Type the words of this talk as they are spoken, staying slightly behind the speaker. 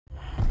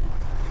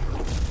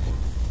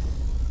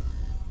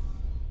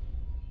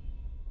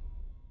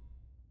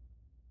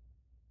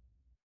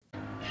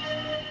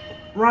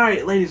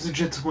Right, ladies and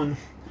gentlemen,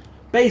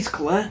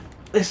 basically,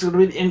 this is going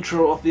to be the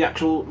intro of the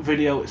actual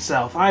video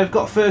itself. I've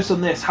got first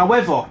on this,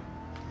 however,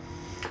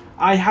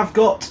 I have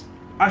got,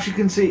 as you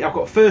can see, I've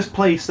got first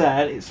place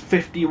there, it's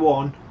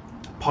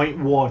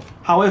 51.1.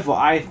 However,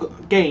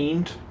 I've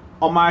gained,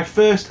 on my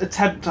first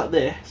attempt at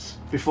this,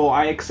 before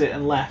I exit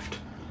and left,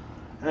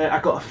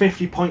 I got a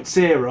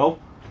 50.0,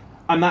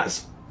 and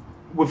that's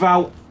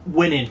without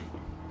winning.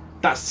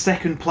 That's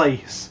second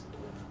place.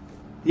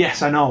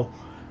 Yes, I know.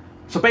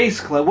 So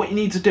basically, what you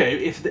need to do,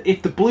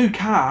 if the blue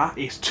car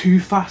is too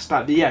fast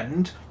at the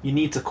end, you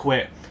need to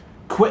quit.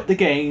 Quit the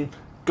game,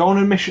 go on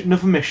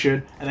another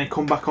mission, and then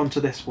come back onto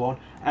this one,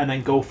 and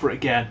then go for it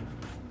again.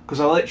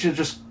 Because I literally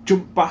just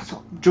jump back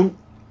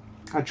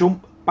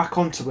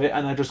onto it,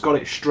 and I just got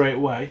it straight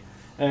away.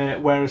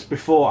 Whereas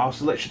before, I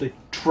was literally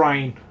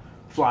trying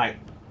for like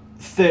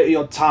 30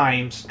 odd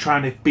times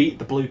trying to beat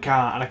the blue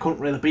car, and I couldn't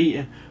really beat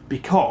him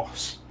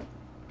because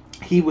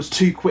he was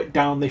too quick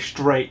down this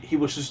straight. He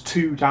was just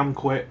too damn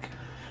quick.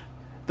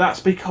 That's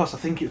because I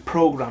think it's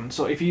programmed.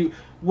 So if you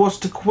was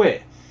to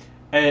quit,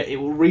 it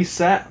will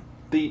reset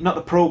not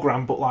the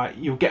program, but like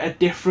you'll get a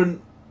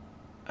different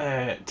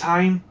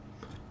time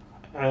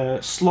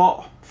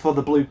slot for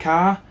the blue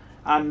car,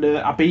 and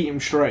I beat him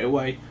straight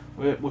away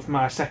with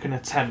my second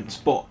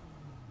attempt. But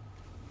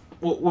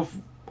with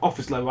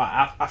obviously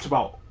after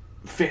about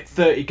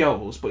 30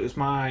 goals, but it was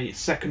my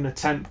second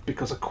attempt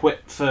because I quit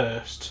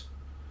first.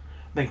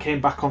 Then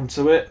came back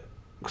onto it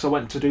because I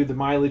went to do the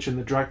mileage and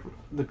the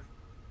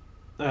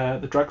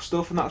drag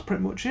stuff, and that's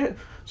pretty much it.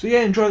 So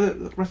yeah, enjoy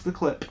the rest of the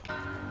clip.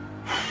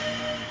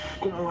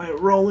 Gonna let it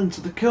roll into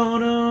the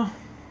corner.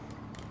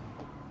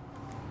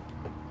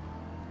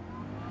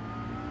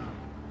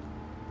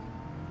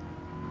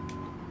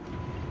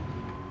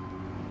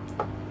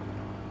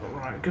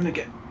 Right, gonna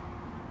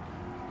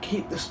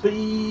keep the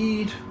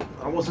speed.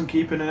 I wasn't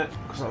keeping it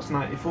because that's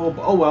 94,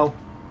 but oh well.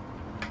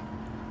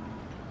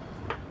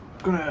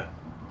 Gonna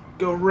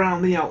go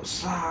around the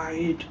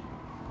outside.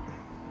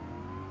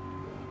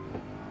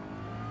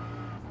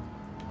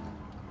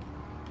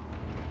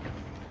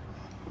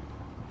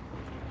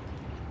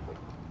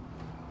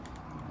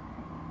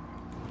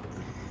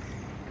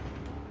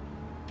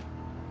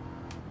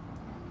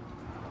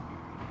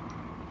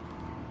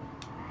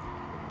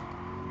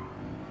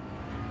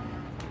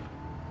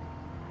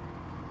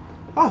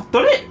 Oh, I've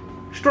done it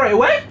straight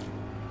away.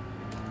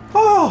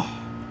 Oh,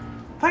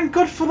 thank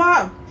God for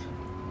that.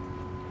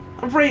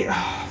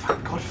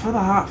 Thank God for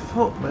that.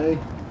 Fuck me.